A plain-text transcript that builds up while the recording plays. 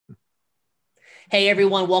Hey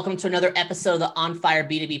everyone, welcome to another episode of the On Fire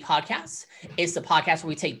B2B podcast. It's the podcast where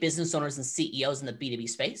we take business owners and CEOs in the B2B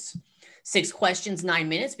space. 6 questions, 9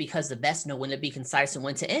 minutes, because the best know when to be concise and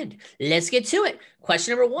when to end. Let's get to it.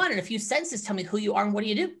 Question number 1, in a few sentences, tell me who you are and what do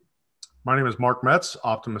you do? My name is Mark Metz,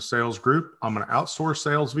 Optimus Sales Group. I'm an outsourced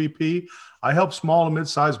sales VP. I help small and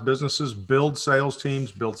mid-sized businesses build sales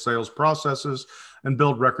teams, build sales processes, and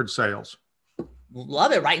build record sales.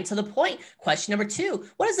 Love it. Right into the point. Question number 2,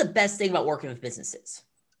 what is the best thing about working with businesses?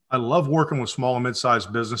 I love working with small and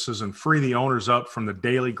mid-sized businesses and free the owners up from the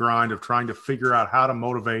daily grind of trying to figure out how to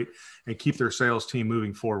motivate and keep their sales team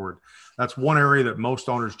moving forward. That's one area that most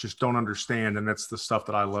owners just don't understand, and that's the stuff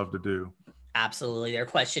that I love to do. Absolutely. Their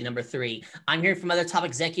question number 3. I'm hearing from other top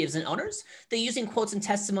executives and owners that using quotes and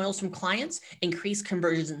testimonials from clients increase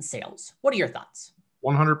conversions and sales. What are your thoughts?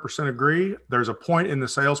 100% agree. There's a point in the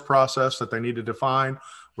sales process that they need to define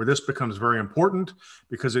where this becomes very important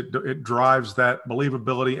because it drives that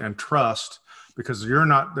believability and trust because they're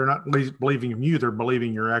not believing in you, they're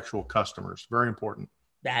believing your actual customers. Very important.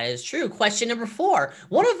 That is true. Question number 4.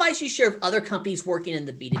 What advice you share with other companies working in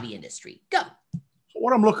the B2B industry? Go.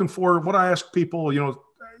 What I'm looking for, what I ask people,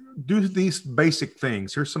 do these basic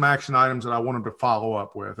things. Here's some action items that I want them to follow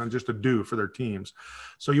up with and just to do for their teams.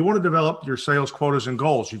 So you want to develop your sales quotas and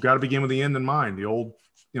goals. You've got to begin with the end in mind, the old,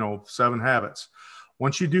 7 habits.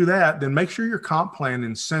 Once you do that, then make sure your comp plan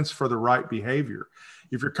incents for the right behavior.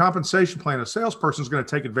 If your compensation plan, a salesperson is going to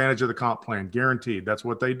take advantage of the comp plan, guaranteed. That's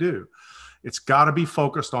what they do. It's got to be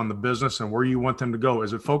focused on the business and where you want them to go.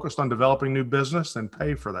 Is it focused on developing new business? Then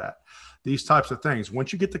pay for that. These types of things.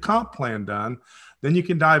 Once you get the comp plan done, then you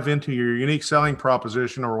can dive into your unique selling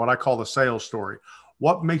proposition, or what I call the sales story.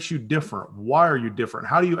 What makes you different? Why are you different?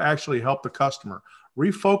 How do you actually help the customer?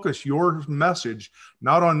 Refocus your message,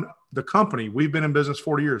 not on the company. We've been in business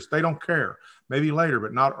 40 years. They don't care. Maybe later,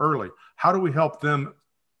 but not early. How do we help them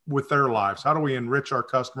with their lives? How do we enrich our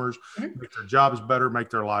customers, make their jobs better,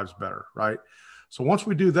 make their lives better, right? So once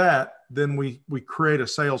we do that, then we create a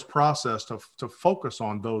sales process to focus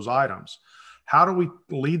on those items. How do we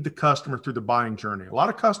lead the customer through the buying journey? A lot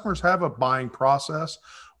of customers have a buying process.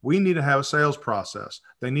 We need to have a sales process.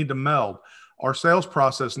 They need to meld. Our sales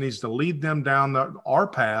process needs to lead them down our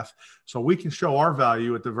path so we can show our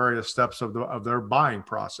value at the various steps of their buying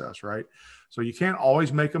process, right? So you can't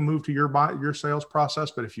always make a move to your sales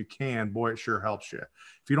process, but if you can, boy, it sure helps you.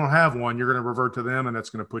 If you don't have one, you're going to revert to them, and that's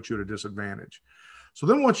going to put you at a disadvantage. So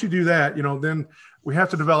then once you do that, then we have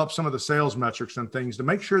to develop some of the sales metrics and things to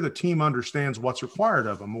make sure the team understands what's required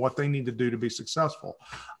of them, what they need to do to be successful.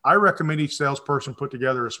 I recommend each salesperson put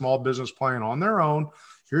together a small business plan on their own.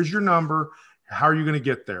 Here's your number. How are you going to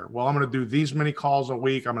get there? Well, I'm going to do these many calls a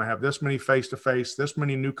week. I'm going to have this many face-to-face, this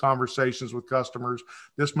many new conversations with customers,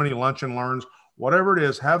 this many lunch and learns, whatever it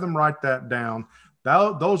is, have them write that down.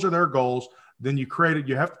 Those are their goals. Then you create it.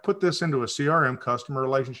 You have to put this into a CRM, customer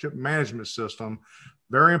relationship management system.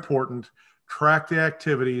 Very important. Track the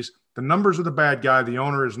activities. The numbers are the bad guy. The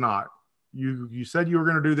owner is not. You said you were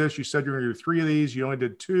going to do this. You said you were going to do 3 of these. You only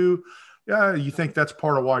did 2. Yeah, you think that's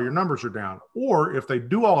part of why your numbers are down. Or if they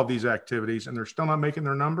do all of these activities and they're still not making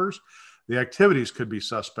their numbers, the activities could be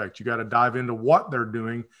suspect. You got to dive into what they're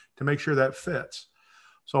doing to make sure that fits.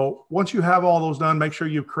 So once you have all those done, make sure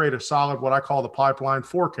you create a solid, what I call the pipeline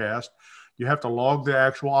forecast. You have to log the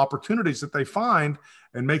actual opportunities that they find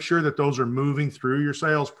and make sure that those are moving through your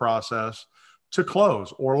sales process to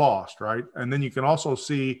close or lost, right? And then you can also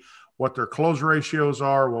see what their close ratios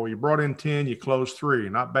are. Well, you brought in 10, you closed 3,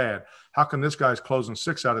 not bad. How come this guy's closing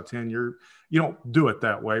 6 out of 10? You don't do it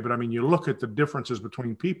that way, but I mean, you look at the differences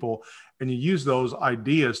between people and you use those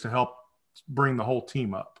ideas to help bring the whole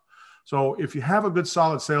team up. So if you have a good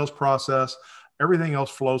solid sales process, everything else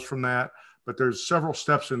flows from that. But there's several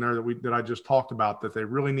steps in there that I just talked about that they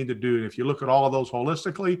really need to do. And if you look at all of those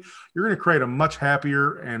holistically, you're going to create a much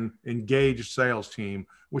happier and engaged sales team,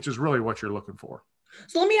 which is really what you're looking for.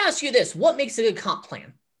 So let me ask you this. What makes a good comp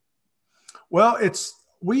plan? Well,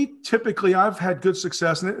 I've had good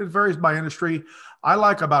success, and it varies by industry. I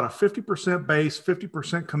like about a 50% base,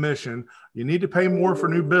 50% commission. You need to pay more for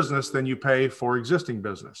new business than you pay for existing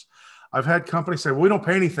business. I've had companies say, well, we don't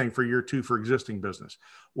pay anything for year 2 for existing business.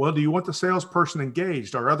 Well, do you want the salesperson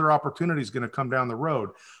engaged? Are other opportunities going to come down the road?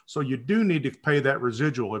 So you do need to pay that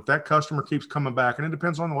residual. If that customer keeps coming back, and it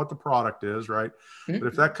depends on what the product is, right? Mm-hmm. But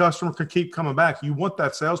if that customer can keep coming back, you want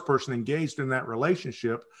that salesperson engaged in that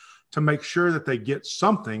relationship to make sure that they get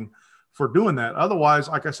something for doing that. Otherwise,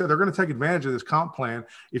 like I said, they're going to take advantage of this comp plan.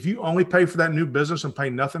 If you only pay for that new business and pay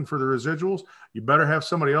nothing for the residuals, you better have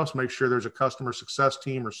somebody else make sure there's a customer success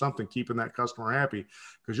team or something keeping that customer happy,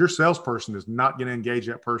 because your salesperson is not going to engage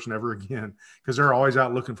that person ever again, because they're always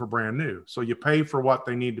out looking for brand new. So you pay for what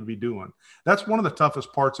they need to be doing. That's one of the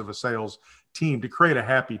toughest parts of a sales team, to create a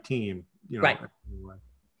happy team. Right.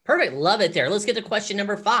 Perfect. Love it there. Let's get to question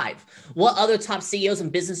number 5. What other top CEOs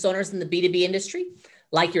and business owners in the B2B industry,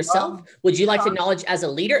 like yourself, would you like to acknowledge as a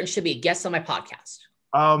leader and should be a guest on my podcast?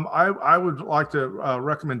 I would like to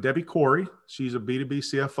recommend Debbie Corey. She's a B2B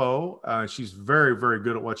CFO. She's very, very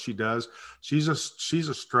good at what she does. She's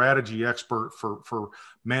a strategy expert for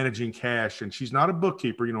managing cash, and she's not a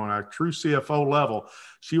bookkeeper. On a true CFO level,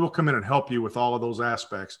 she will come in and help you with all of those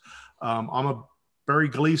aspects. Barry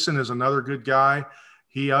Gleason is another good guy.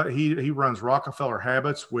 He runs Rockefeller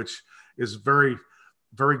Habits, which is very,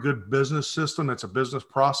 very good business system. It's a business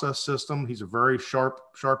process system. He's a very sharp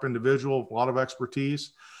individual, a lot of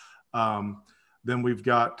expertise. Then we've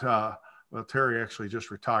got, Terry actually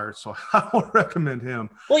just retired, so I won't recommend him.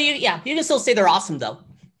 Well, you can still say they're awesome though.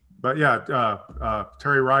 But yeah,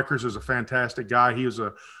 Terry Rikers is a fantastic guy. He was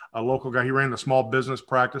a local guy. He ran the small business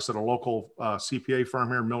practice at a local CPA firm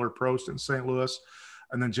here, Miller Prost in St. Louis.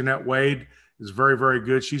 And then Jeanette Wade is very, very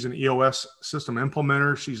good. She's an EOS system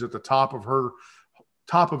implementer. She's at the top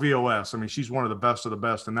of EOS. I mean, she's one of the best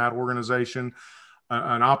in that organization.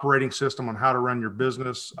 An operating system on how to run your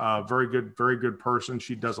business. Very good person.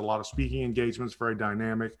 She does a lot of speaking engagements, very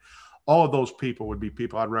dynamic. All of those people would be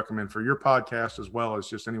people I'd recommend for your podcast, as well as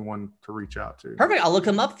just anyone to reach out to. Perfect. I'll look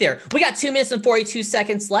them up there. We got 2 minutes and 42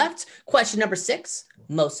 seconds left. Question number 6,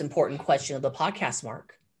 most important question of the podcast,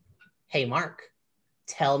 Mark. Hey, Mark,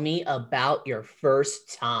 tell me about your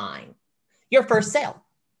first time, your first sale.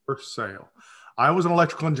 First sale. I was an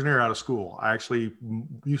electrical engineer out of school. I actually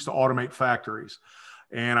used to automate factories.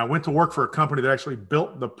 And I went to work for a company that actually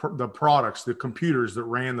built the products, the computers that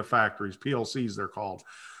ran the factories, PLCs they're called.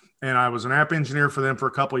 And I was an app engineer for them for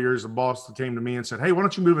a couple of years. The boss came to me and said, "Hey, why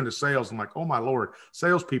don't you move into sales?" I'm like, "Oh my Lord,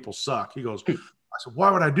 salespeople suck." He goes, I said,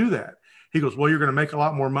 "Why would I do that?" He goes, "Well, you're going to make a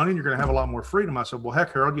lot more money and you're going to have a lot more freedom." I said, "Well,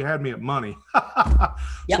 heck, Harold, you had me at money."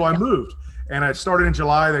 So I moved, and I started in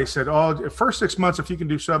July. They said, "Oh, first 6 months, if you can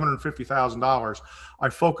do $750,000, I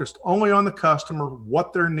focused only on the customer,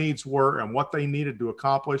 what their needs were and what they needed to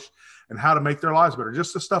accomplish and how to make their lives better.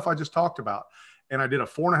 Just the stuff I just talked about." And I did a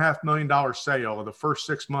 $4.5 million sale of the first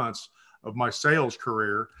 6 months of my sales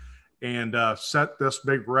career, and set this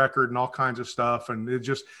big record and all kinds of stuff. And it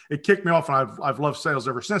kicked me off. And I've loved sales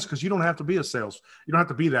ever since, because you don't have to be you don't have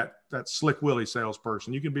to be that slick Willie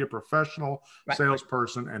salesperson. You can be a professional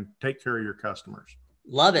salesperson and take care of your customers.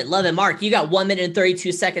 Love it. Love it. Mark, you got 1 minute and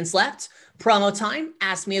 32 seconds left. Promo time.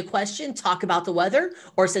 Ask me a question, talk about the weather,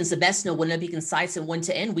 or since the best know when to be concise and when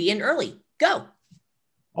to end, we end early. Go.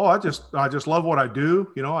 Oh, I just love what I do.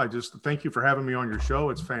 I just thank you for having me on your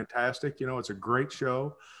show. It's fantastic. It's a great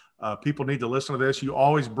show. People need to listen to this. You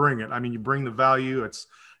always bring it. I mean, you bring the value. It's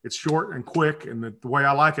short and quick, and the way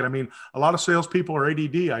I like it. I mean, a lot of salespeople are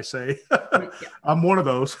ADD, I say. I'm one of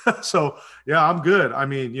those. So yeah, I'm good. I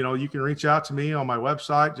mean, you can reach out to me on my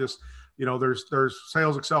website. Just, there's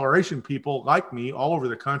sales acceleration people like me all over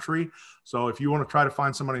the country. So if you want to try to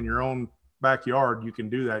find someone in your own backyard, you can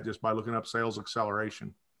do that just by looking up sales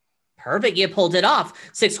acceleration. Perfect. You pulled it off.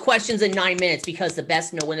 6 questions in 9 minutes, because the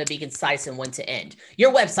best know when to be concise and when to end.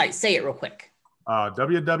 Your website, say it real quick.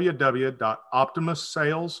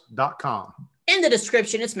 www.optimussales.com. In the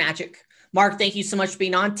description, it's magic. Mark, thank you so much for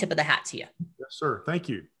being on. Tip of the hat to you. Yes, sir. Thank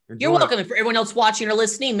you. Enjoy. You're welcome. And for everyone else watching or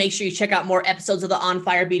listening, make sure you check out more episodes of the On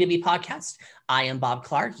Fire B2B podcast. I am Bob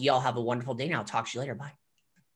Clark. Y'all have a wonderful day, and I'll talk to you later. Bye.